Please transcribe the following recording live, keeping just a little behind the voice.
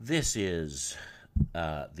This is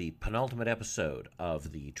the penultimate episode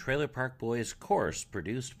of the Trailer Park Boys course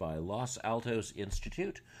produced by Los Altos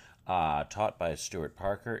Institute, taught by Stuart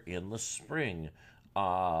Parker in the spring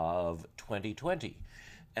of 2020.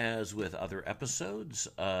 As with other episodes,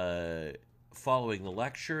 following the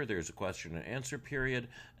lecture, there's a question and answer period,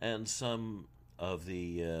 and some of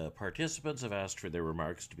the participants have asked for their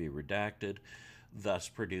remarks to be redacted, thus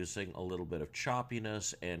producing a little bit of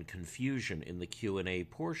choppiness and confusion in the Q&A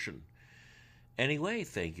portion. Anyway,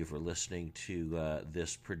 thank you for listening to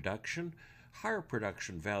this production. Higher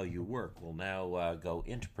production value work will now go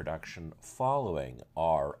into production following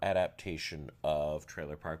our adaptation of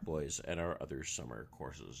Trailer Park Boys and our other summer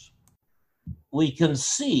courses. We can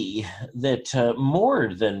see that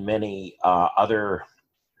more than many other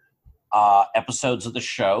episodes of the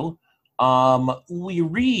show, we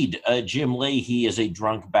read Jim Leahy is a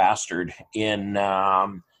drunk bastard in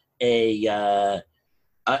a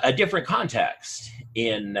different context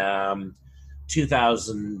in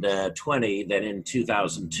 2020 than in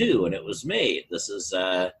 2002, and it was made. This is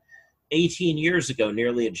 18 years ago,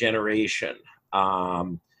 nearly a generation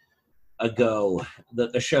ago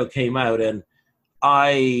that the show came out. And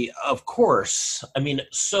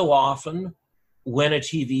so often when a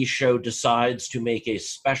TV show decides to make a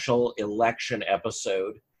special election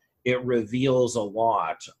episode, it reveals a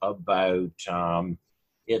lot about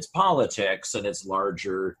its politics and its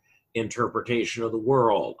larger interpretation of the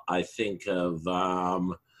world. I think of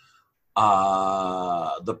the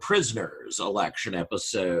Prisoners election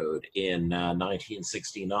episode in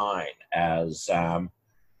 1969 as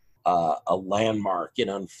a landmark in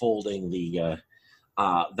unfolding the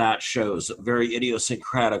that show's very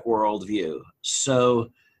idiosyncratic worldview. So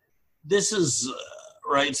this is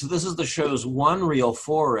this is the show's one real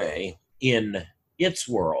foray in its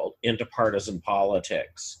world into partisan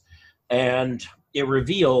politics, and it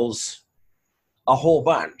reveals a whole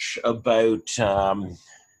bunch about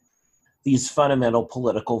these fundamental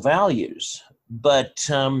political values. But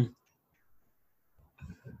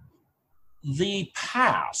the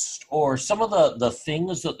past, or some of the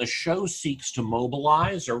things that the show seeks to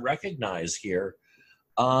mobilize or recognize here,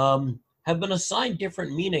 have been assigned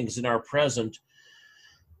different meanings in our present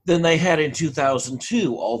than they had in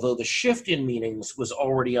 2002, although the shift in meanings was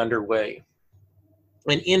already underway.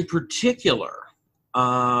 And in particular,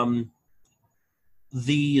 the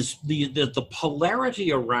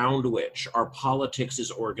polarity around which our politics is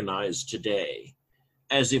organized today,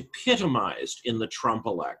 as epitomized in the Trump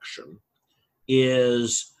election,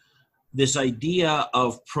 is this idea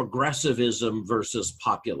of progressivism versus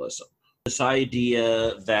populism. This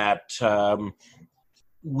idea that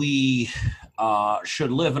we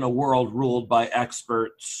should live in a world ruled by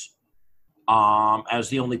experts as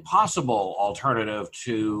the only possible alternative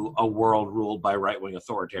to a world ruled by right-wing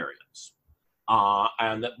authoritarians.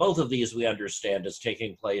 And that both of these we understand as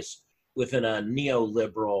taking place within a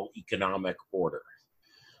neoliberal economic order.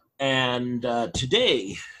 And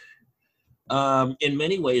today, in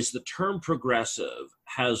many ways, the term progressive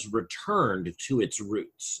has returned to its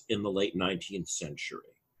roots in the late 19th century.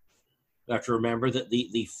 You have to remember that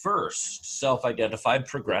the first self-identified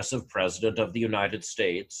progressive president of the United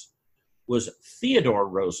States was Theodore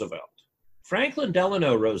Roosevelt. Franklin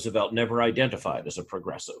Delano Roosevelt never identified as a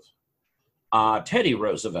progressive. Teddy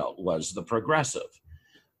Roosevelt was the progressive.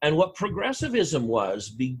 And what progressivism was,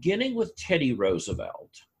 beginning with Teddy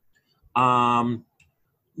Roosevelt,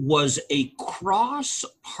 was a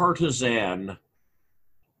cross-partisan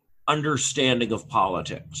understanding of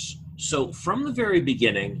politics. So from the very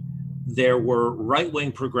beginning, there were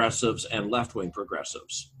right-wing progressives and left-wing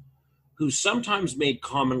progressives who sometimes made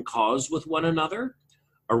common cause with one another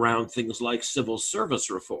around things like civil service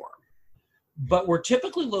reform, but were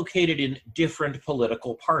typically located in different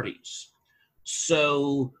political parties.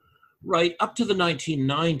 So right up to the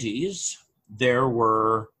 1990s, there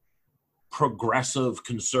were progressive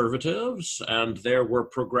conservatives and there were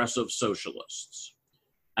progressive socialists.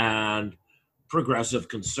 And progressive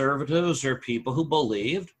conservatives are people who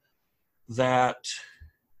believed that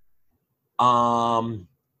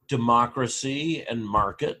democracy and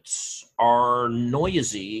markets are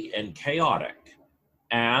noisy and chaotic,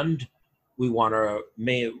 and we want to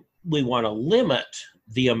limit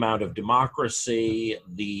the amount of democracy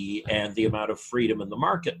and the amount of freedom in the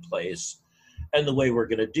marketplace. And the way we're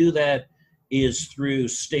going to do that is through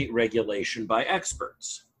state regulation by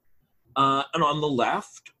experts. And on the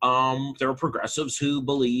left, there are progressives who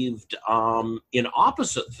believed in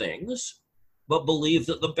opposite things, but believed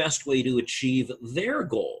that the best way to achieve their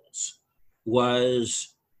goals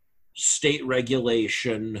was state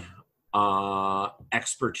regulation,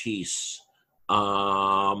 expertise,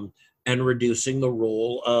 and reducing the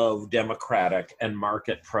role of democratic and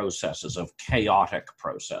market processes, of chaotic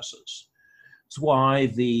processes. It's why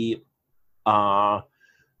the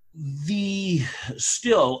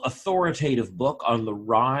still authoritative book on the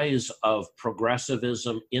rise of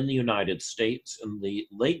progressivism in the United States in the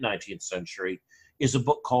late 19th century is a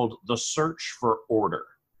book called The Search for Order,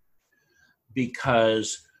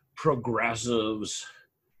 because progressives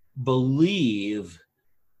believe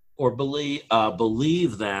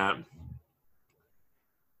that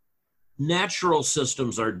natural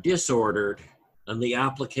systems are disordered and the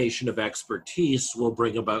application of expertise will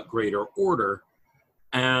bring about greater order,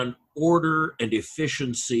 and order and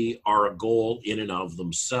efficiency are a goal in and of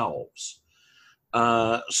themselves.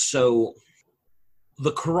 So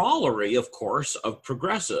the corollary, of course, of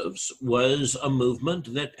progressives was a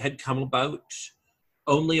movement that had come about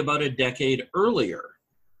only about a decade earlier,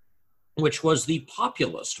 which was the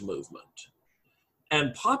populist movement.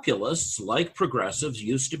 And populists, like progressives,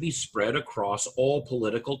 used to be spread across all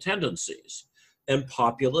political tendencies. And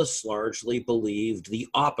populists largely believed the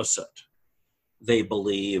opposite. They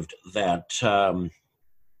believed that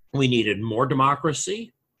we needed more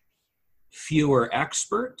democracy, fewer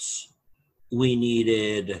experts, we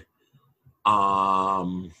needed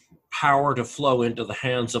power to flow into the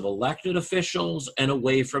hands of elected officials and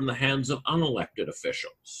away from the hands of unelected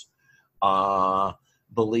officials.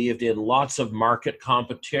 Believed in lots of market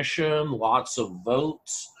competition, lots of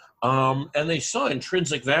votes, and they saw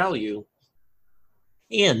intrinsic value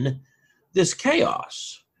in this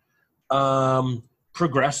chaos.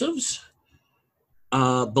 Progressives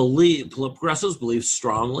believe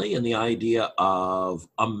strongly in the idea of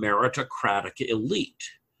a meritocratic elite.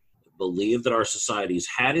 Believe that our societies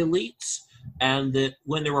had elites, and that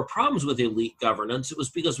when there were problems with elite governance, it was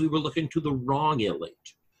because we were looking to the wrong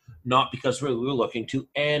elite, not because we were looking to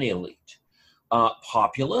an elite.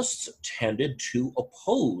 Populists tended to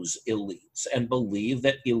oppose elites and believe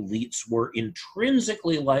that elites were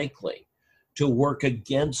intrinsically likely to work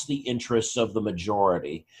against the interests of the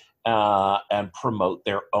majority and promote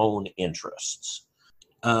their own interests.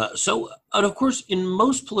 And of course, in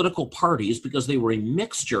most political parties, because they were a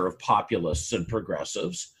mixture of populists and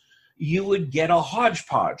progressives, you would get a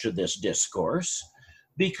hodgepodge of this discourse,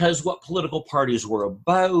 because what political parties were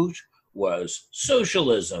about was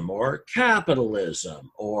socialism or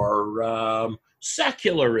capitalism or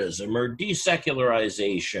secularism or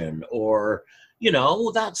desecularization or,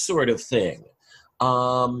 that sort of thing.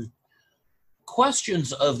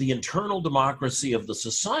 Questions of the internal democracy of the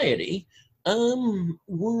society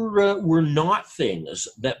were not things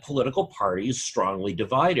that political parties strongly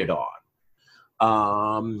divided on.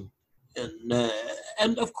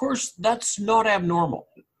 And of course, that's not abnormal,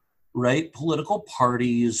 right? Political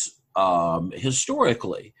parties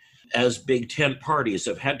historically, as big tent parties,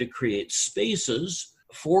 have had to create spaces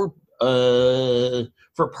for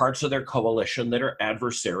parts of their coalition that are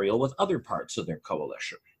adversarial with other parts of their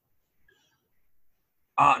coalition.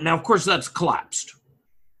 Now, of course, that's collapsed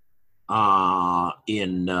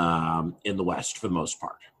in the West for the most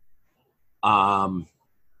part.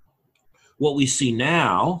 What we see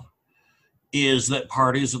now is that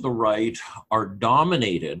parties of the right are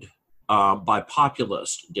dominated by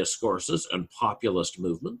populist discourses and populist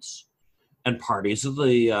movements, and parties of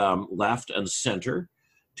the left and center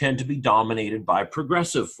tend to be dominated by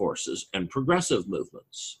progressive forces and progressive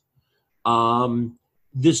movements.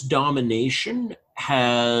 This domination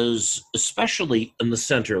has, especially in the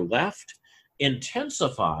center left,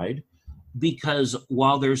 intensified because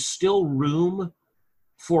while there's still room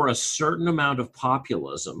for a certain amount of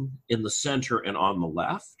populism in the center and on the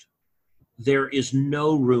left, there is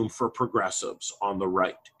no room for progressives on the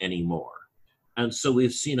right anymore. And so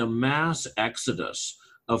we've seen a mass exodus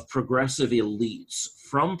of progressive elites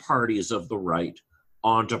from parties of the right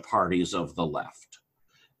onto parties of the left.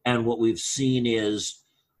 And what we've seen is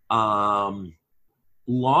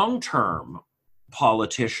long-term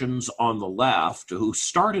politicians on the left who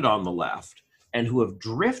started on the left and who have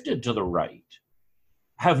drifted to the right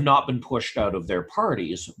have not been pushed out of their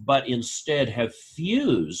parties, but instead have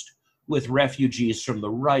fused with refugees from the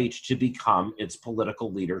right to become its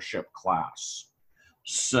political leadership class.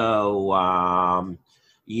 So,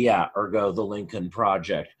 ergo the Lincoln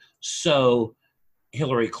Project. So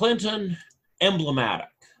Hillary Clinton, emblematic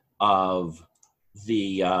of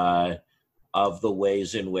the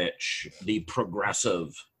ways in which the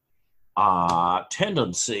progressive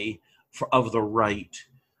tendency of the right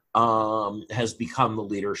has become the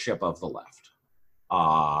leadership of the left.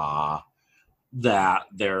 That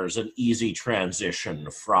there's an easy transition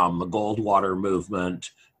from the Goldwater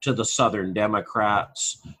movement to the Southern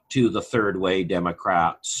Democrats, to the Third Way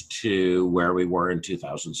Democrats, to where we were in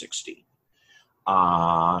 2016.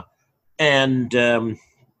 And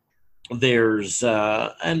this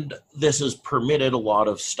has permitted a lot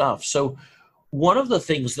of stuff. So one of the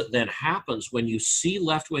things that then happens when you see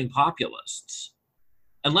left-wing populists,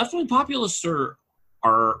 and left-wing populists are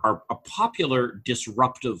a popular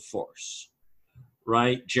disruptive force,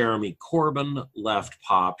 right? Jeremy Corbyn, left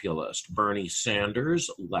populist. Bernie Sanders,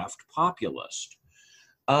 left populist.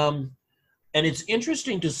 And it's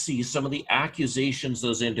interesting to see some of the accusations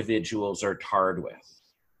those individuals are tarred with.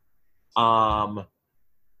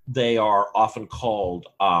 They are often called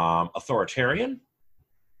authoritarian.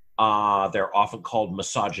 They're often called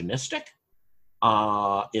misogynistic.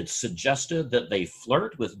 It's suggested that they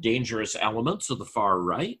flirt with dangerous elements of the far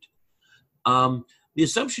right. The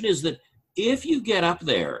assumption is that if you get up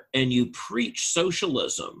there and you preach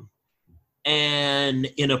socialism and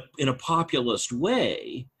in a populist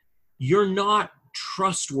way, you're not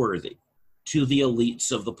trustworthy to the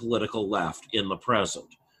elites of the political left in the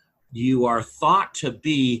present. You are thought to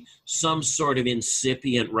be some sort of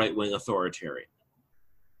incipient right-wing authoritarian.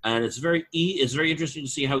 And it's very interesting to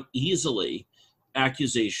see how easily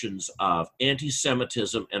accusations of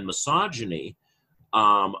anti-Semitism and misogyny,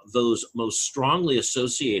 those most strongly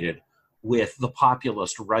associated with the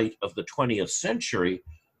populist right of the 20th century,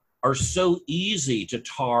 are so easy to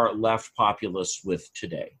tar left populists with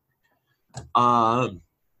today.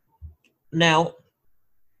 Now,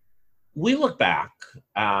 we look back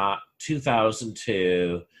at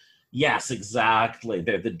 2002. Yes, exactly.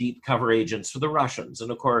 They're the deep cover agents for the Russians.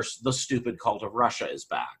 And of course, the stupid cult of Russia is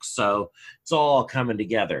back. So it's all coming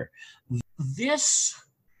together. This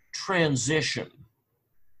transition,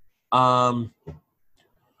 of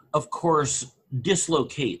course,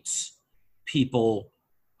 dislocates people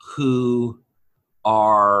who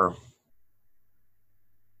are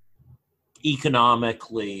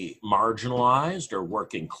economically marginalized or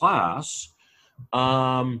working class,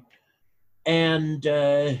 and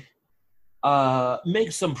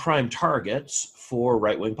makes them prime targets for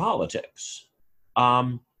right-wing politics.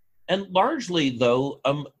 And largely, though,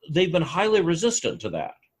 they've been highly resistant to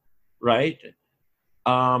that, right?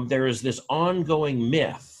 There is this ongoing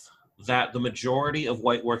myth that the majority of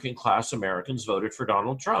white working class Americans voted for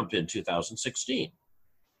Donald Trump in 2016.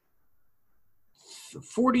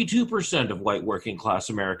 42% of white working class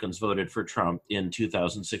Americans voted for Trump in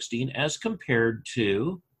 2016 as compared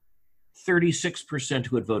to 36%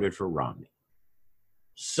 who had voted for Romney.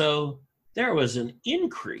 So there was an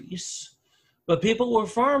increase, but people were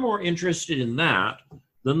far more interested in that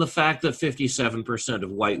than the fact that 57%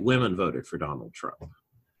 of white women voted for Donald Trump.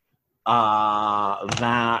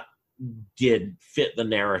 That did fit the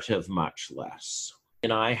narrative much less.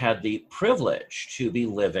 And I had the privilege to be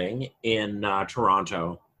living in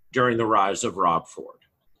Toronto during the rise of Rob Ford.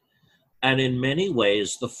 And in many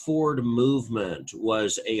ways, the Ford movement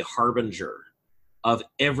was a harbinger of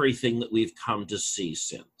everything that we've come to see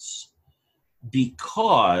since.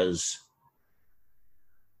 Because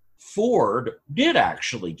Ford did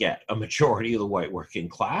actually get a majority of the white working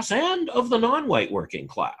class and of the non-white working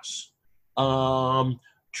class. Ford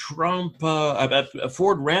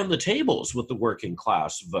ran the tables with the working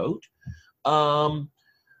class vote,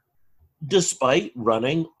 despite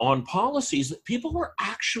running on policies that people were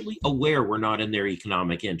actually aware were not in their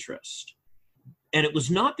economic interest. And it was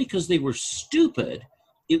not because they were stupid,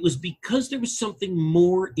 it was because there was something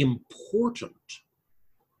more important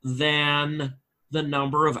than the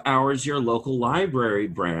number of hours your local library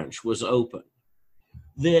branch was open.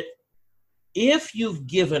 That if you've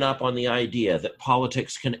given up on the idea that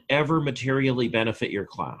politics can ever materially benefit your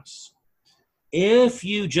class, if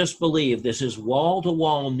you just believe this is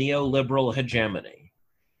wall-to-wall neoliberal hegemony,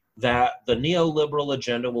 that the neoliberal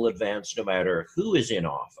agenda will advance no matter who is in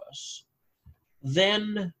office,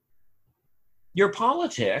 then your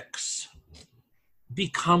politics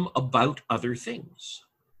become about other things.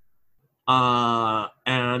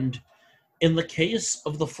 And in the case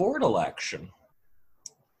of the Ford election,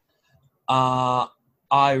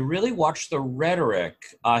 I really watched the rhetoric.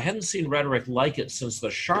 I hadn't seen rhetoric like it since the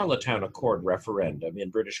Charlottetown Accord referendum in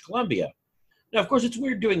British Columbia. Now, of course, it's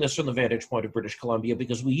weird doing this from the vantage point of British Columbia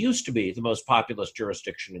because we used to be the most populous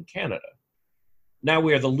jurisdiction in Canada. Now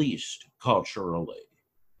we are the least culturally.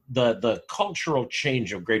 The cultural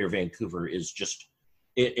change of Greater Vancouver is just,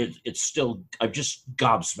 it's still, I'm just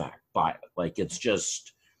gobsmacked by it. Like, it's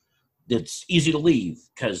easy to leave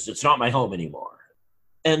because it's not my home anymore.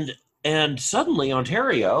 And suddenly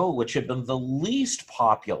Ontario, which had been the least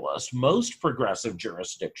populous, most progressive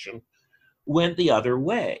jurisdiction, went the other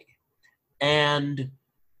way. And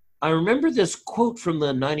I remember this quote from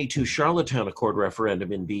the 92 Charlottetown Accord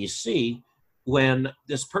referendum in BC when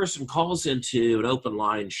this person calls into an open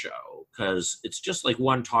line show, because it's just like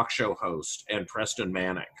one talk show host and Preston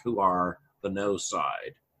Manick, who are the no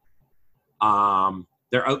side.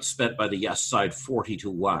 They're outspent by the yes side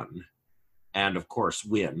 40-1, and of course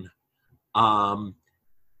win. And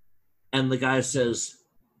the guy says,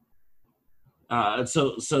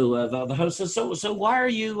 the host says, so why are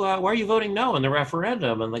you voting no in the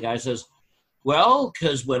referendum? And the guy says, well,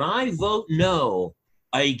 because when I vote no,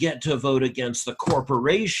 I get to vote against the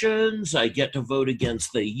corporations, I get to vote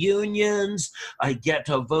against the unions, I get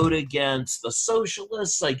to vote against the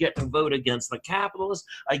socialists, I get to vote against the capitalists,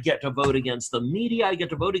 I get to vote against the media, I get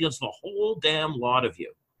to vote against the whole damn lot of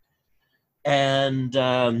you. And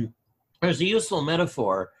there's a useful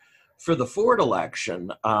metaphor for the Ford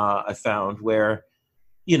election, I found, where,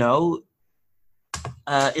 it's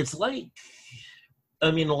like, a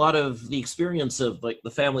lot of the experience of like the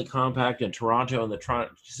family compact in Toronto and the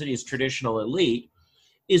city's traditional elite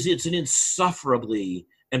is it's an insufferably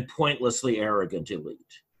and pointlessly arrogant elite,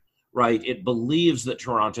 right? It believes that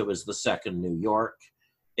Toronto is the second New York.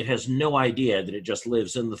 It has no idea that it just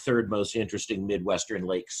lives in the third most interesting Midwestern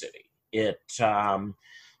lake city. It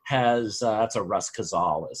has, that's a Russ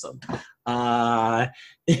Kazalism.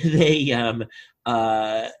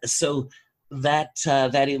 So that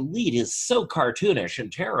elite is so cartoonish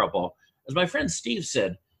and terrible. As my friend Steve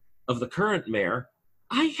said of the current mayor,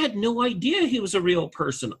 I had no idea he was a real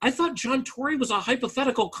person. I thought John Tory was a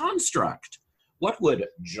hypothetical construct. What would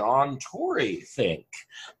John Tory think?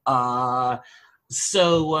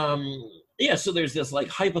 So there's this like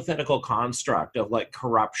hypothetical construct of like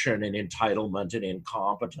corruption and entitlement and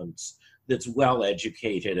incompetence that's well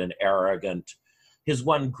educated and arrogant. His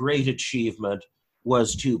one great achievement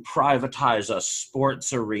was to privatize a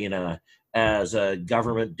sports arena as a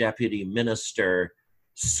government deputy minister,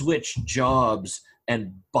 switch jobs,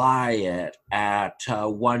 and buy it at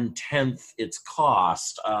 1/10 its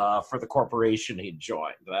cost for the corporation he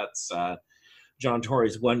joined. That's John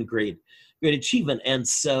Tory's one great achievement. And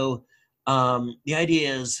so the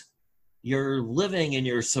idea is you're living in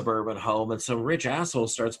your suburban home and some rich asshole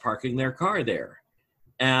starts parking their car there.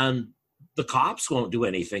 And the cops won't do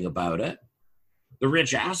anything about it. The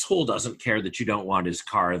rich asshole doesn't care that you don't want his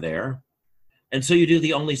car there. And so you do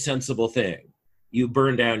the only sensible thing. You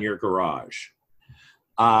burn down your garage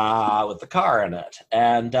with the car in it.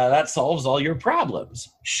 And that solves all your problems.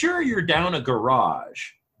 Sure, you're down a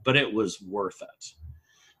garage, but it was worth it.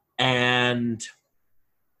 And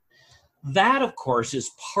that, of course,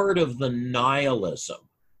 is part of the nihilism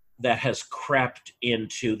that has crept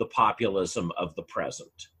into the populism of the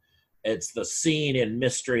present. It's the scene in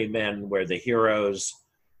Mystery Men where the heroes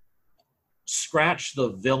scratch the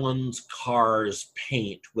villain's car's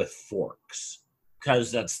paint with forks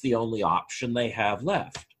because that's the only option they have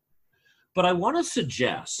left. But I want to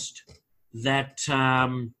suggest that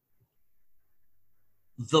the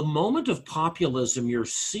moment of populism you're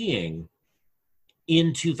seeing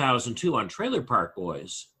in 2002 on Trailer Park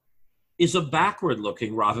Boys is a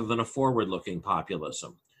backward-looking rather than a forward-looking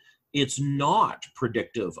populism. It's not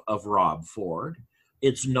predictive of Rob Ford.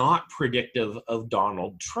 It's not predictive of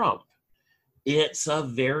Donald Trump. It's a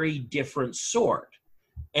very different sort.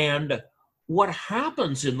 And what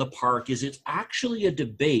happens in the park is it's actually a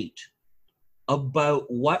debate about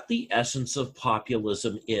what the essence of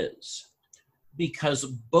populism is, because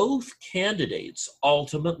both candidates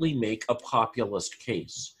ultimately make a populist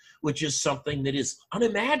case, which is something that is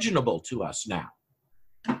unimaginable to us now.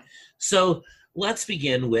 So let's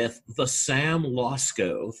begin with the Sam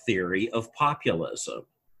Losko theory of populism.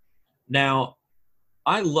 Now,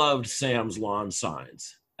 I loved Sam's lawn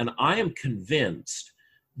signs, and I am convinced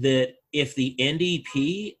that if the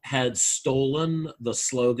NDP had stolen the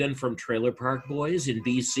slogan from Trailer Park Boys in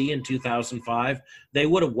BC in 2005, they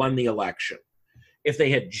would have won the election. If they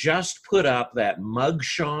had just put up that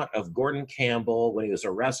mugshot of Gordon Campbell when he was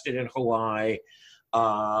arrested in Hawaii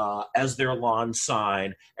as their lawn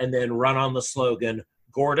sign, and then run on the slogan,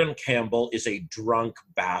 Gordon Campbell is a drunk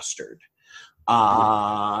bastard,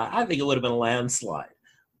 I think it would have been a landslide.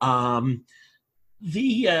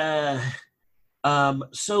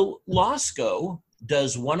 So Losko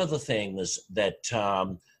does one of the things that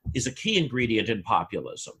is a key ingredient in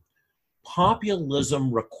populism.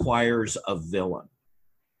 Populism requires a villain.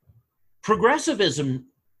 Progressivism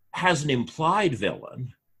has an implied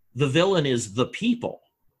villain. The villain is the people.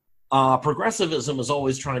 Progressivism is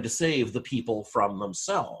always trying to save the people from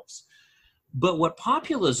themselves. But what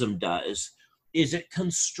populism does is it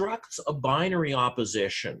constructs a binary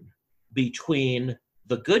opposition between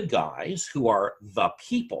the good guys, who are the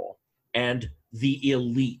people, and the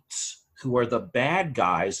elites, who are the bad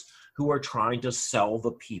guys who are trying to sell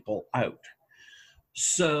the people out.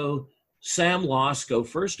 So Sam Losco,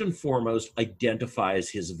 first and foremost, identifies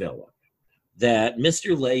his villain, that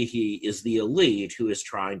Mr. Leahy is the elite who is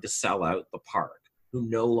trying to sell out the park, who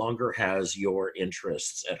no longer has your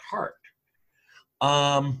interests at heart.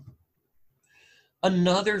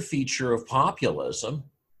 Another feature of populism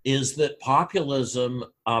is that populism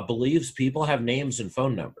believes people have names and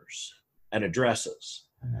phone numbers and addresses.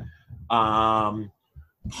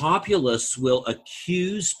 Populists will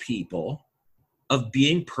accuse people of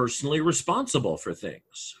being personally responsible for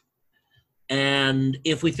things. And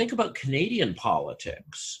if we think about Canadian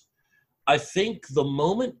politics, I think the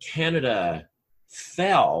moment Canada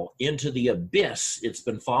fell into the abyss it's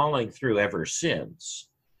been falling through ever since,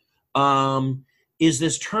 is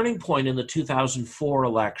this turning point in the 2004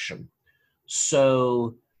 election.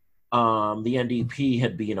 So the NDP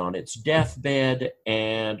had been on its deathbed,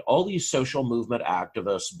 and all these social movement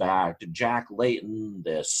activists backed Jack Layton,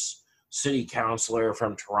 this city councillor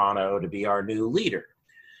from Toronto, to be our new leader.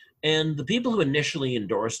 And the people who initially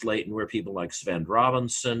endorsed Layton were people like Sven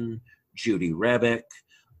Robinson, Judy Rebick,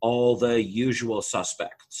 all the usual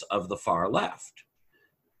suspects of the far left.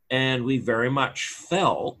 And we very much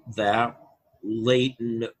felt that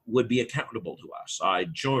Layton would be accountable to us. I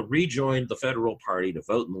rejoined the Federal Party to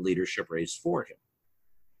vote in the leadership race for him.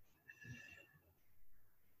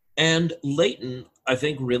 And Layton, I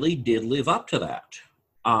think, really did live up to that.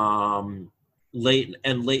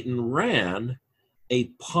 Layton ran a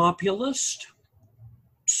populist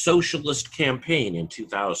socialist campaign in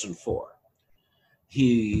 2004.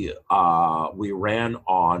 We ran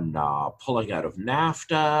on pulling out of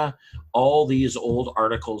NAFTA, all these old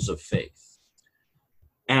articles of faith.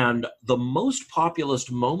 And the most populist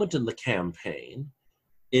moment in the campaign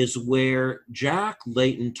is where Jack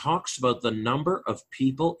Layton talks about the number of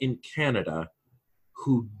people in Canada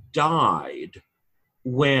who died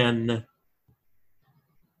when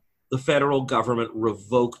the federal government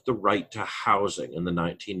revoked the right to housing in the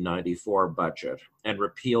 1994 budget and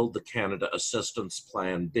repealed the Canada Assistance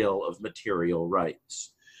Plan Bill of Material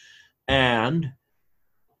Rights. And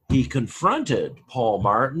he confronted Paul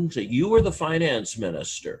Martin, said, "You were the finance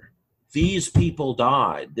minister. These people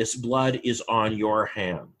died. This blood is on your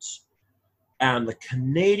hands." And the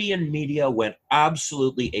Canadian media went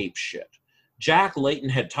absolutely apeshit. Jack Layton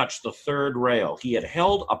had touched the third rail. He had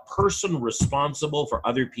held a person responsible for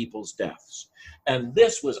other people's deaths. And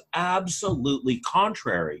this was absolutely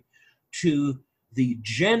contrary to the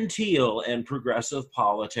genteel and progressive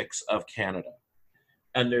politics of Canada.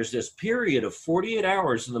 And there's this period of 48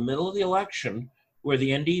 hours in the middle of the election where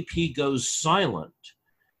the NDP goes silent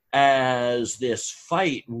as this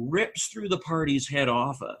fight rips through the party's head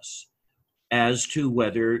office as to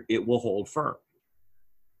whether it will hold firm.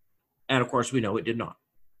 And of course, we know it did not.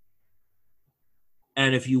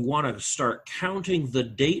 And if you want to start counting the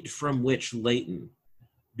date from which Layton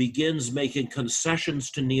begins making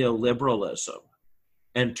concessions to neoliberalism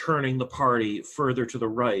and turning the party further to the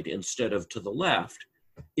right instead of to the left,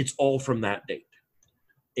 it's all from that date.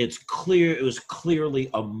 It was clearly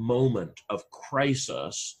a moment of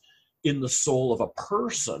crisis in the soul of a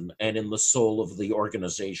person and in the soul of the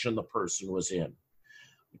organization the person was in.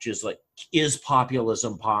 Which is like, is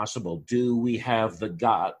populism possible? Do we have the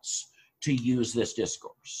guts to use this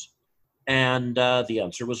discourse? And the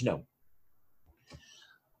answer was no.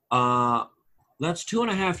 That's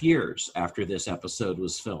 2.5 years after this episode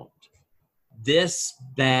was filmed. This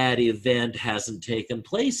bad event hasn't taken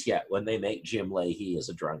place yet when they make Jim Leahy as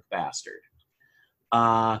a drunk bastard.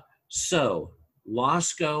 So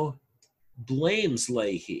Losco blames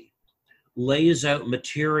Leahy, lays out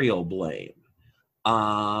material blame.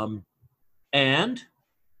 And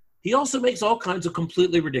he also makes all kinds of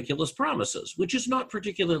completely ridiculous promises, which is not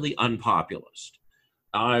particularly unpopulist.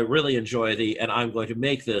 I really enjoy and I'm going to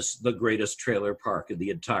make this the greatest trailer park in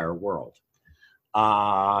the entire world,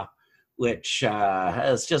 which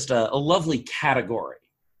has just a lovely category.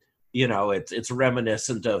 You know, it's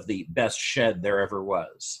reminiscent of the best shed there ever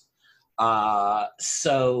was.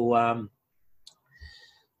 So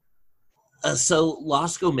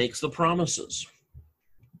Losco makes the promises.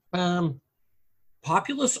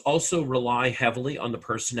 Populists also rely heavily on the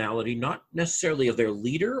personality, not necessarily of their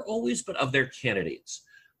leader always, but of their candidates.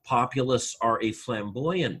 Populists are a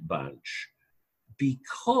flamboyant bunch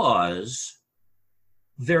because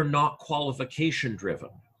they're not qualification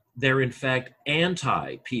driven. They're in fact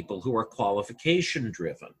anti-people who are qualification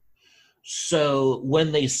driven. So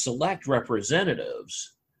when they select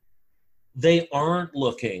representatives, They aren't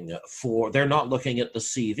looking for, they're not looking at the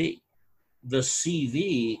CV. The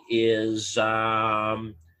CV is, eh,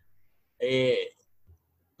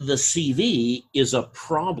 the CV is a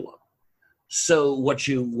problem. So what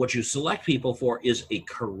you select people for is a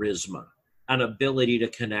charisma, an ability to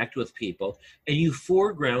connect with people, and you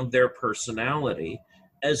foreground their personality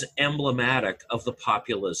as emblematic of the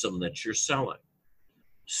populism that you're selling.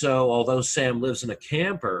 So although Sam lives in a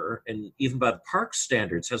camper and even by the park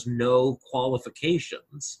standards has no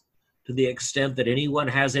qualifications, to the extent that anyone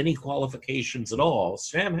has any qualifications at all,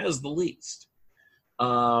 Sam has the least.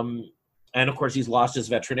 Um, and of course, he's lost his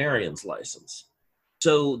veterinarian's license.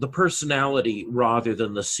 So the personality rather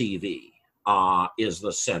than the CV is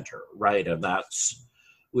the center, right? And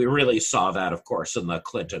we really saw that, of course, in the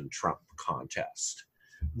Clinton-Trump contest,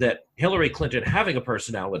 that Hillary Clinton having a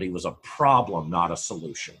personality was a problem, not a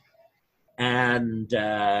solution. And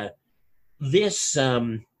this,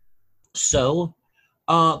 so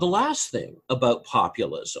the last thing about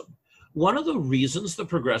populism, one of the reasons the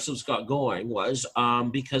progressives got going was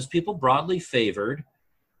because people broadly favored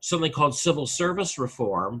something called civil service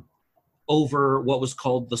reform over what was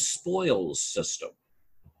called the spoils system.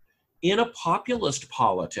 In a populist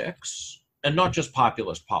politics, and not just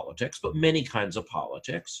populist politics, but many kinds of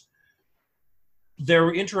politics,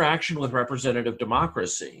 their interaction with representative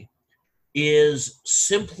democracy is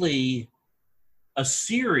simply a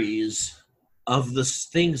series of the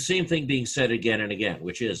same thing being said again and again,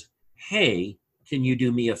 which is, hey, can you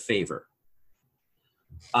do me a favor?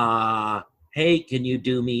 Hey, can you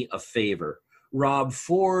do me a favor? Rob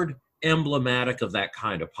Ford, emblematic of that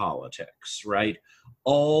kind of politics, right?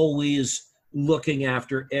 Always looking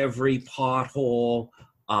after every pothole.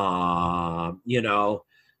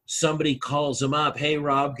 Somebody calls him up, hey,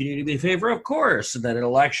 Rob, can you do me a favor? Of course. And then at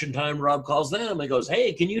election time, Rob calls them and goes,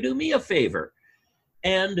 hey, can you do me a favor?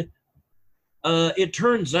 And it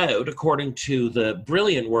turns out, according to the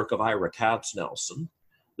brilliant work of Ira Katznelson,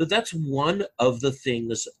 that's one of the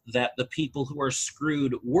things that the people who are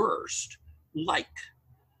screwed worst like.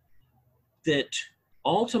 That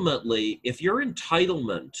ultimately, if your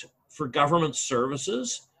entitlement for government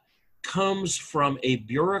services comes from a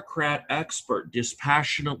bureaucrat expert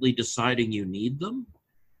dispassionately deciding you need them,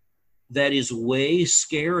 that is way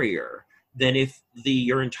scarier than if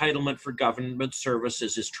your entitlement for government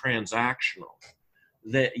services is transactional,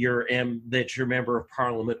 that your member of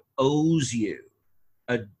parliament owes you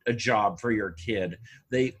a job for your kid.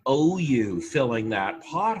 They owe you filling that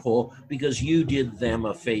pothole because you did them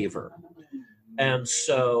a favor. And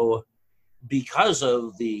so because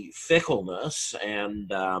of the fickleness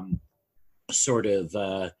and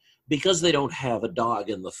because they don't have a dog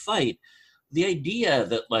in the fight, the idea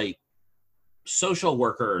that like social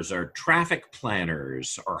workers or traffic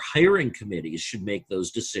planners or hiring committees should make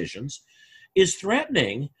those decisions is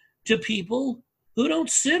threatening to people who don't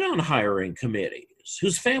sit on hiring committees,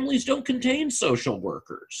 whose families don't contain social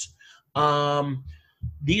workers.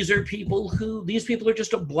 These people are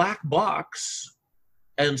just a black box,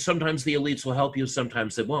 and sometimes the elites will help you,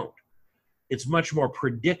 sometimes they won't. It's much more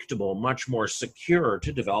predictable, much more secure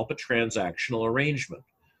to develop a transactional arrangement.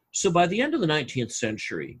 So by the end of the 19th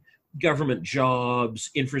century, government jobs,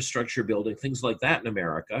 infrastructure building, things like that in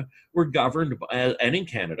America were governed, and in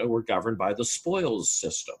Canada, were governed by the spoils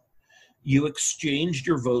system. You exchanged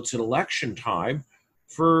your votes at election time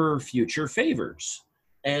for future favors,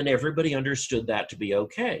 and everybody understood that to be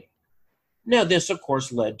okay. Now, this, of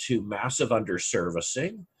course, led to massive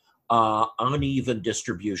underservicing, uneven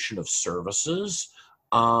distribution of services,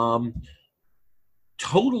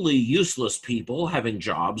 totally useless people having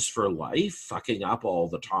jobs for life, fucking up all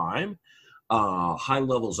the time, high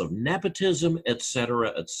levels of nepotism, et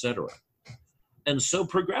cetera, et cetera. And so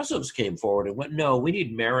progressives came forward and went, no, we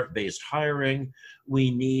need merit-based hiring. We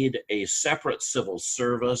need a separate civil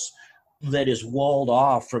service that is walled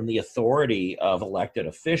off from the authority of elected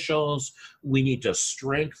officials. We need to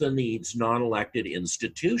strengthen these non-elected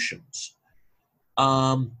institutions.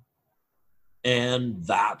 And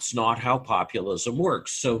that's not how populism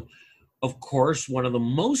works. So, of course, one of the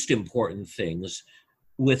most important things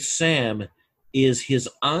with Sam is his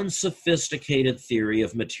unsophisticated theory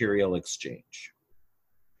of material exchange,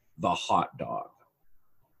 the hot dog.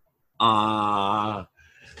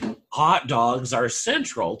 Hot dogs are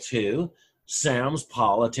central to Sam's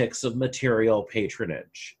politics of material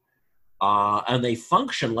patronage, and they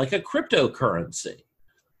function like a cryptocurrency.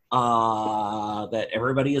 That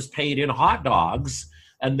everybody is paid in hot dogs,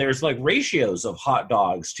 and there's like ratios of hot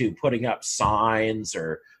dogs to putting up signs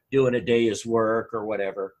or doing a day's work or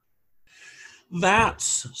whatever.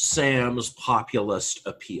 That's Sam's populist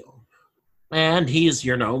appeal. And he's,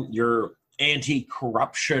 your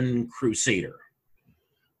anti-corruption crusader.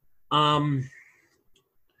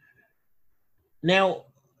 Now,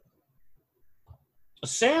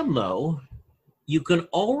 Sam, though, you can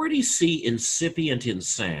already see incipient in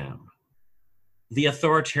Sam the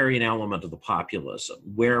authoritarian element of the populism,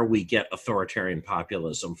 where we get authoritarian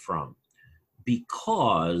populism from,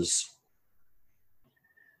 because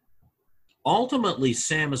ultimately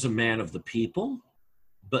Sam is a man of the people,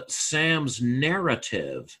 but Sam's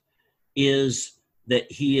narrative is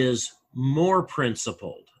that he is more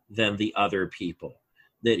principled than the other people,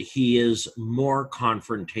 that he is more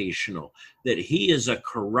confrontational, that he is a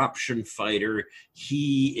corruption fighter,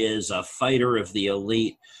 he is a fighter of the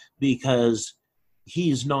elite, because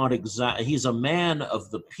he's a man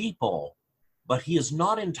of the people, but he is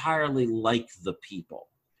not entirely like the people.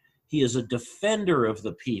 He is a defender of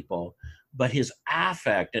the people, but his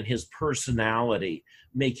affect and his personality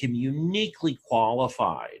make him uniquely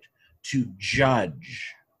qualified to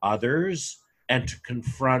judge others and to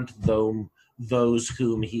confront those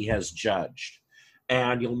whom he has judged.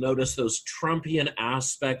 And you'll notice those Trumpian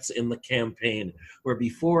aspects in the campaign, where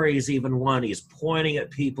before he's even won, he's pointing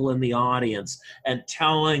at people in the audience and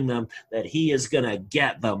telling them that he is going to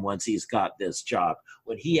get them once he's got this job.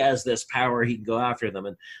 When he has this power, he can go after them.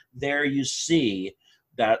 And there you see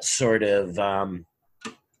that sort of,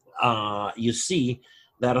 you see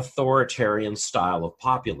that authoritarian style of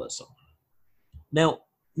populism. Now,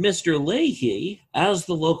 Mr. Leahy, as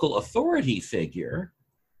the local authority figure,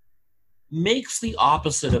 makes the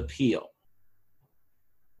opposite appeal.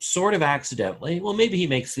 Sort of accidentally. Well, maybe he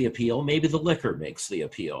makes the appeal. Maybe the liquor makes the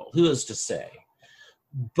appeal. Who is to say?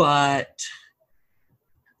 But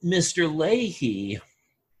Mr. Leahy,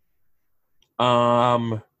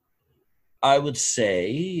 I would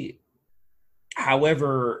say,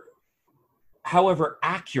 however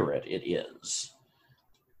accurate it is,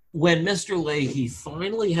 when Mr. Leahy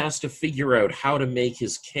finally has to figure out how to make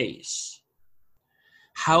his case,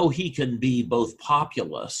 how he can be both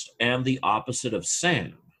populist and the opposite of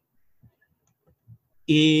Sam,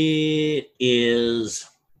 it is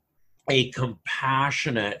a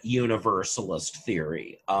compassionate universalist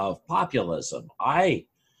theory of populism. I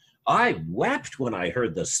wept when I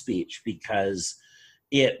heard this speech, because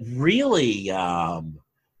it really,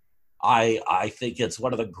 I think it's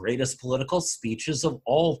one of the greatest political speeches of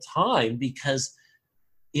all time, because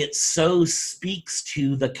it so speaks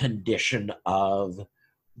to the condition of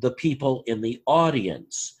the people in the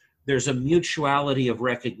audience. There's a mutuality of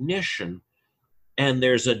recognition, and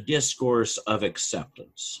there's a discourse of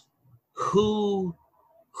acceptance. Who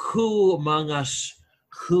among us,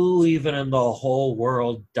 who even in the whole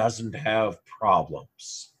world doesn't have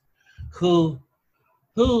problems? Who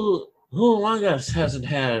among us hasn't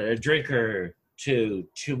had a drink or too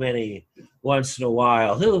many once in a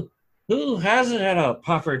while? Who hasn't had a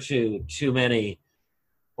puff or too many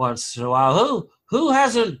once in a while? Who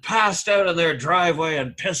hasn't passed out in their driveway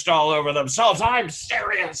and pissed all over themselves? I'm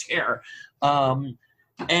serious here.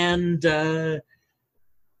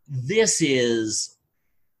 This is,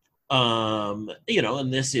 and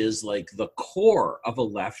this is like the core of a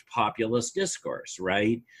left populist discourse,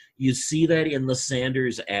 right? You see that in the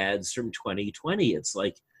Sanders ads from 2020. It's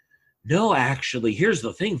like, no, actually, here's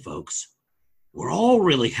the thing, folks. We're all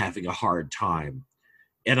really having a hard time.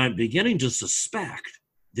 And I'm beginning to suspect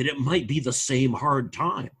that it might be the same hard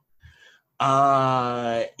time.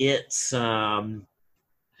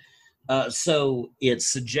 So it's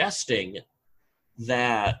suggesting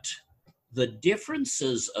that the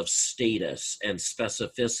differences of status and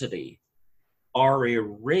specificity are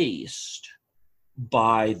erased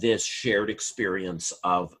by this shared experience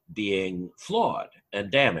of being flawed and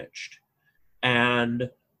damaged, and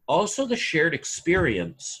also the shared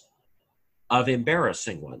experience of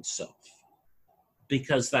embarrassing oneself,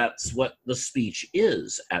 because that's what the speech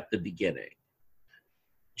is at the beginning.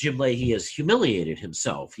 Jim Leahy has humiliated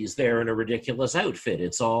himself. He's there in a ridiculous outfit.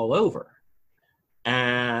 It's all over.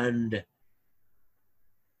 And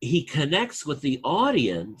he connects with the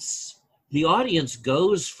audience. The audience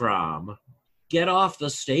goes from, "Get off the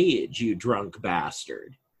stage, you drunk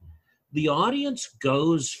bastard." The audience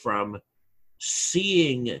goes from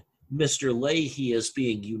seeing Mr. Leahy as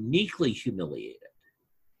being uniquely humiliated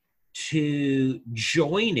to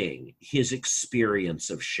joining his experience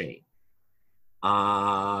of shame,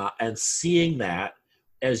 and seeing that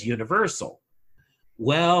as universal.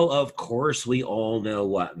 Well, of course, we all know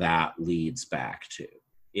what that leads back to.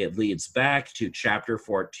 It leads back to chapter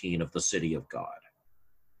 14 of The City of God.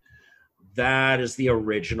 That is the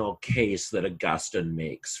original case that Augustine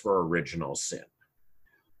makes for original sin.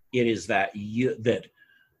 It is that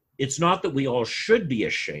It's not that we all should be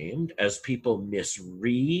ashamed, as people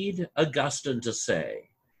misread Augustine to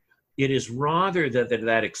say. It is rather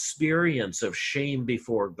that experience of shame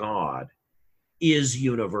before God is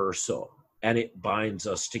universal, and it binds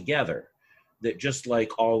us together. That just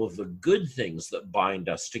like all of the good things that bind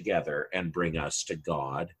us together and bring us to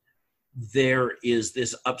God, there is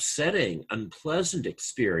this upsetting, unpleasant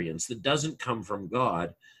experience that doesn't come from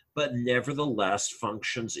God, but nevertheless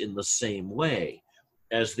functions in the same way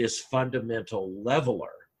as this fundamental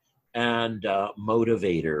leveler and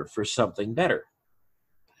motivator for something better.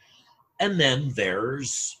 And then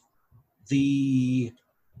there's the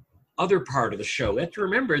other part of the show. You have to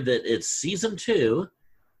remember that it's season 2.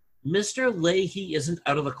 Mr. Leahy isn't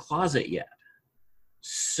out of the closet yet.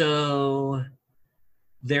 So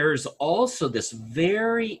there's also this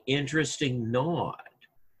very interesting nod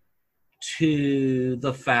to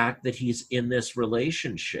the fact that he's in this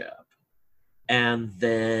relationship and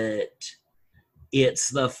that it's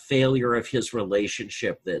the failure of his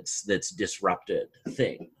relationship that's disrupted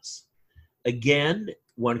things. Again,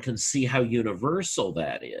 one can see how universal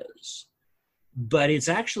that is, but it's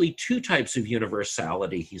actually 2 types of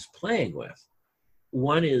universality he's playing with.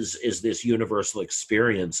 One is this universal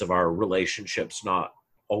experience of our relationships not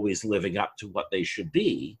always living up to what they should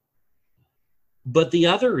be. But the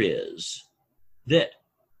other is that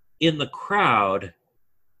in the crowd,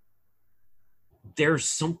 there's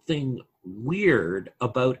something weird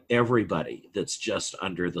about everybody that's just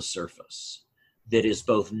under the surface, that is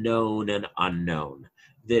both known and unknown,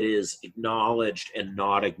 that is acknowledged and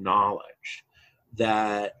not acknowledged,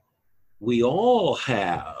 that we all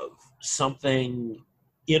have something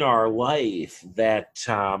in our life that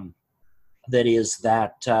is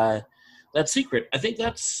that secret. I think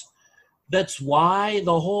that's why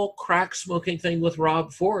the whole crack smoking thing with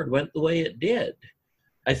Rob Ford went the way it did.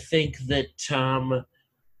 I think that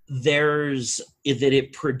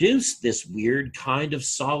it produced this weird kind of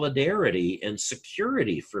solidarity and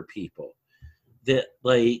security for people. That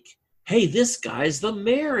like, hey, this guy's the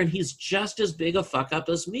mayor and he's just as big a fuck up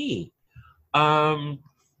as me. And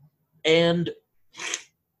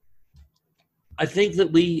I think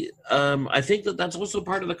that that's also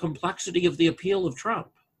part of the complexity of the appeal of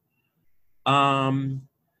Trump.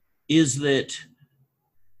 Is that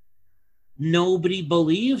nobody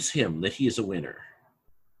believes him that he's a winner.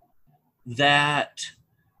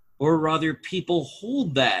 Or rather, people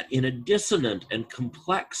hold that in a dissonant and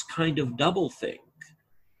complex kind of doublethink,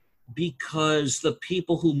 because the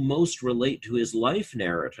people who most relate to his life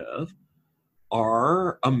narrative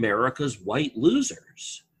are America's white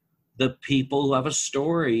losers. The people who have a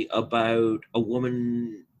story about a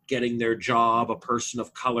woman getting their job, a person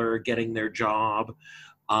of color getting their job,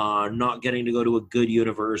 not getting to go to a good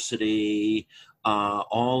university,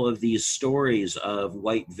 all of these stories of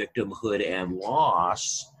white victimhood and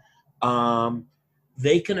loss,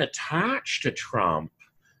 they can attach to Trump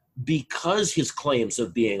because his claims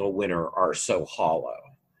of being a winner are so hollow,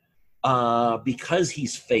 because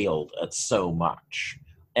he's failed at so much.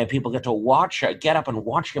 And people get to get up and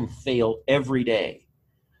watch him fail every day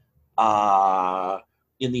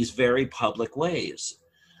in these very public ways.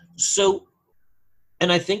 So,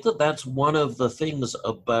 and I think that that's one of the things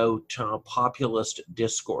about populist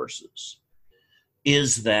discourses,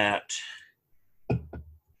 is that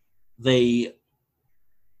they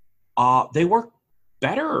work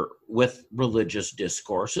better with religious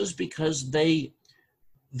discourses because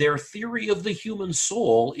their theory of the human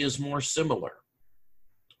soul is more similar.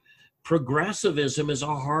 Progressivism is a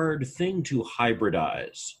hard thing to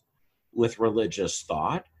hybridize with religious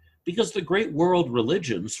thought because the great world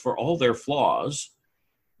religions, for all their flaws,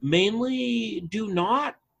 mainly do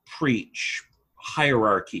not preach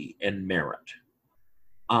hierarchy and merit.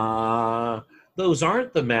 Those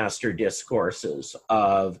aren't the master discourses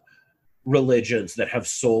of religions that have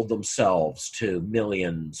sold themselves to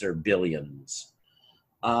millions or billions.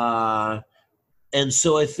 And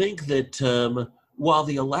so I think that while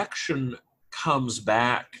the election comes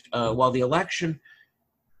back, while the election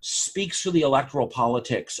speaks to the electoral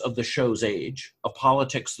politics of the show's age, a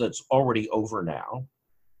politics that's already over now,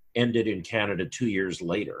 ended in Canada 2 years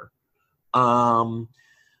later,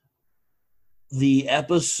 the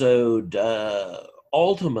episode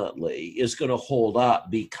ultimately is going to hold up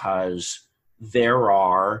because there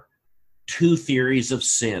are 2 theories of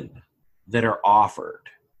sin that are offered.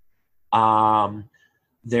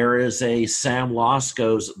 There is a Sam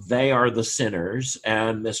Losko's "They Are the Sinners"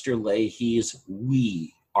 and Mr. Leahy's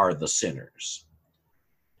 "We Are the Sinners."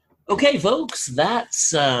 Okay, folks,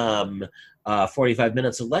 that's 45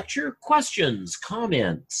 minutes of lecture. Questions,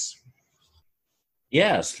 comments?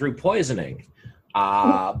 Yes, through poisoning.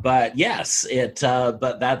 But yes,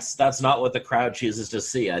 but that's not what the crowd chooses to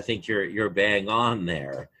see. I think you're bang on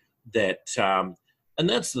there. And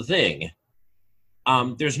that's the thing.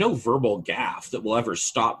 There's no verbal gaffe that will ever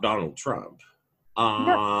stop Donald Trump.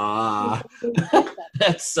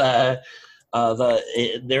 That's they're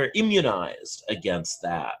immunized against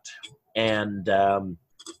that, and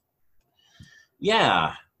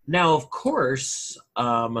yeah. Now, of course,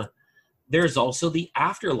 there's also the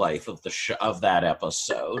afterlife of of that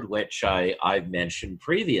episode, which I've mentioned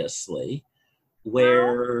previously,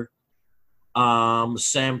 where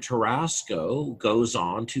Sam Tarasco goes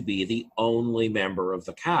on to be the only member of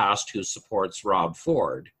the cast who supports Rob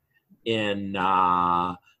Ford in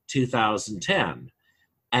 2010.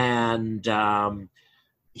 And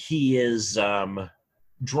he is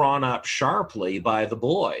drawn up sharply by the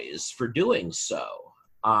boys for doing so.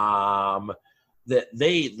 That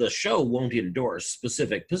the show won't endorse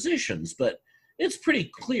specific positions, but it's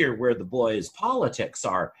pretty clear where the boys' politics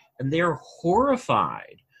are, and they're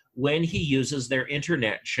horrified when he uses their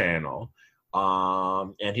internet channel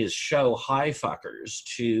and his show High Fuckers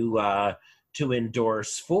to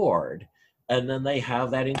endorse Ford. And then they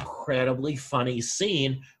have that incredibly funny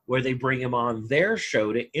scene where they bring him on their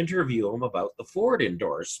show to interview him about the Ford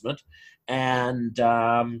endorsement. And,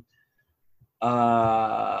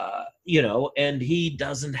 and he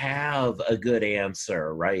doesn't have a good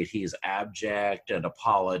answer, right? He's abject and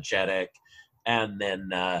apologetic. And then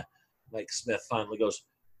Mike Smith finally goes,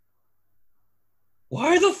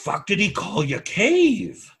 "Why the fuck did he call you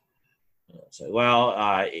Cave?" So,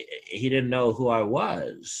 well, he didn't know who I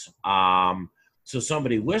was. So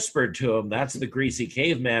somebody whispered to him, "That's the greasy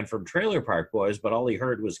caveman from Trailer Park Boys," but all he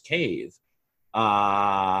heard was Cave.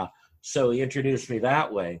 So he introduced me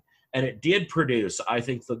that way. And it did produce, I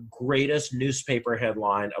think, the greatest newspaper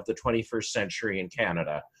headline of the 21st century in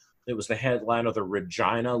Canada. It was the headline of the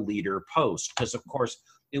Regina Leader Post, because, of course,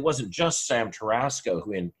 it wasn't just Sam Tarasco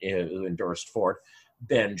who endorsed Ford.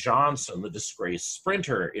 Ben Johnson, the disgraced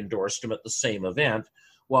sprinter, endorsed him at the same event,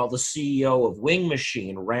 while the CEO of Wing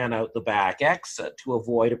Machine ran out the back exit to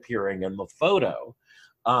avoid appearing in the photo.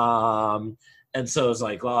 And so it's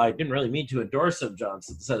like, well, I didn't really mean to endorse him,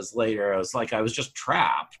 Johnson says later. I was like, I was just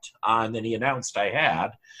trapped. And then he announced I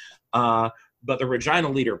had. But the Regina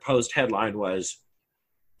Leader Post headline was,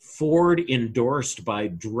 "Ford endorsed by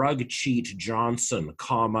drug cheat Johnson,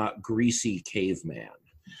 greasy caveman."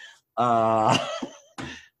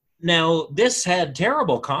 Now, this had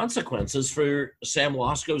terrible consequences for Sam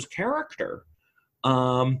Losco's character.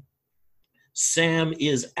 Sam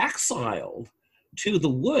is exiled to the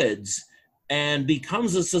woods and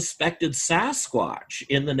becomes a suspected Sasquatch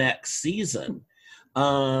in the next season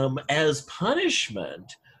as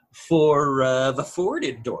punishment for the Ford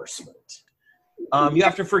endorsement. You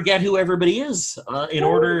have to forget who everybody is in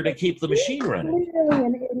order to keep the machine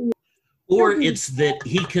running. Or it's that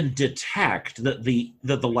he can detect that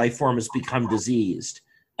the life form has become diseased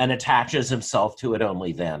and attaches himself to it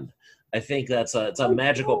only then. I think it's a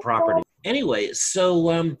magical property. Anyway,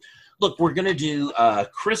 so look, we're going to do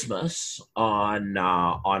Christmas on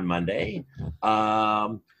Monday,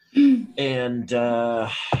 and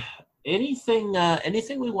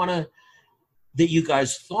anything we want to that you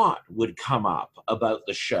guys thought would come up about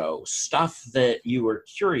the show, stuff that you were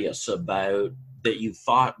curious about that you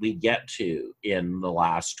thought we'd get to in the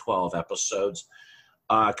last 12 episodes,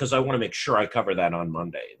 because I want to make sure I cover that on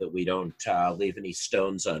Monday, that we don't leave any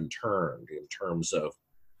stones unturned in terms of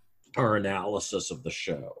our analysis of the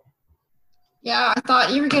show. Yeah, I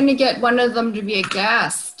thought you were going to get one of them to be a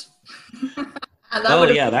guest. that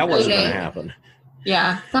wasn't going to happen.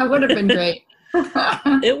 Yeah, that would have been great.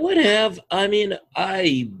 It would have. I mean,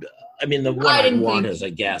 the one I'd want as a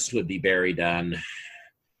guest would be Barry Dunn.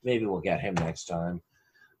 Maybe we'll get him next time.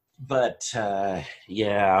 But,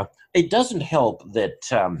 yeah, it doesn't help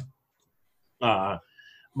that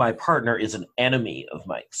my partner is an enemy of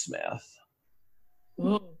Mike Smith.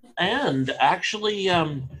 Ooh. And actually,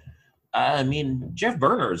 Jeff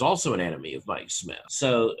Berner is also an enemy of Mike Smith.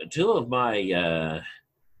 So two of my,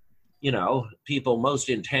 people most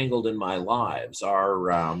entangled in my lives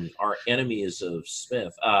are enemies of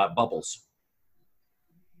Smith, Bubbles.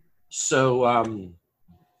 So,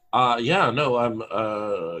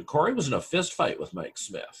 Corey was in a fist fight with Mike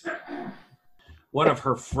Smith. One of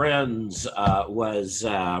her friends was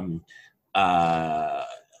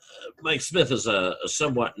Mike Smith is a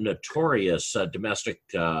somewhat notorious domestic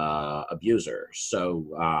abuser.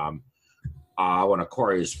 So one of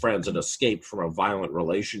Corey's friends had escaped from a violent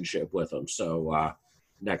relationship with him. So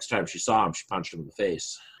next time she saw him, she punched him in the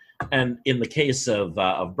face. And in the case of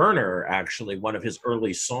Berner, actually, one of his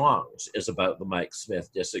early songs is about the Mike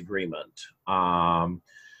Smith disagreement,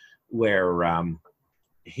 where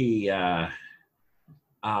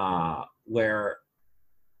where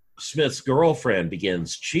Smith's girlfriend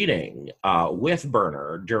begins cheating with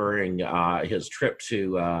Berner during his trip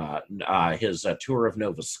to his tour of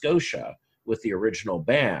Nova Scotia with the original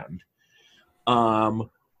band. But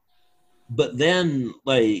then,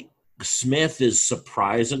 like, Smith is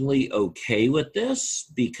surprisingly okay with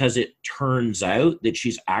this because it turns out that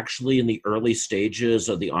she's actually in the early stages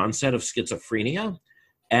of the onset of schizophrenia,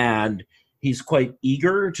 and he's quite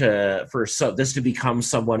eager for this to become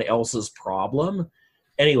someone else's problem.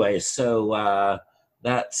 Anyway, so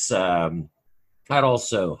that's that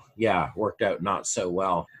also, worked out not so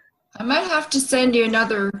well. I might have to send you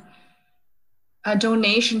a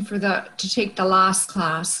donation to take the last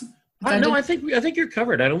class. No, I think you're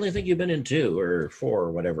covered. I only think you've been in 2 or 4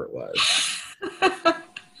 or whatever it was.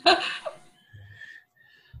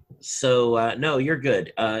 So no, you're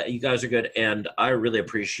good. You guys are good, and I really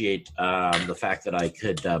appreciate the fact that I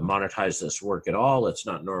could monetize this work at all. It's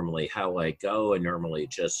not normally how I go. I normally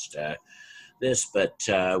just this, but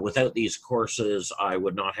without these courses, I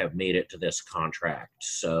would not have made it to this contract.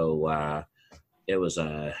 So it was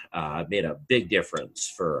made a big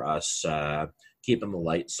difference for us. Keeping the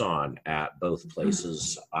lights on at both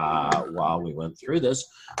places while we went through this.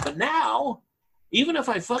 But now, even if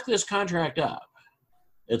I fuck this contract up,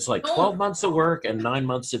 it's like 12 months of work and 9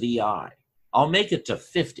 months of EI. I'll make it to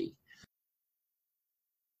 50.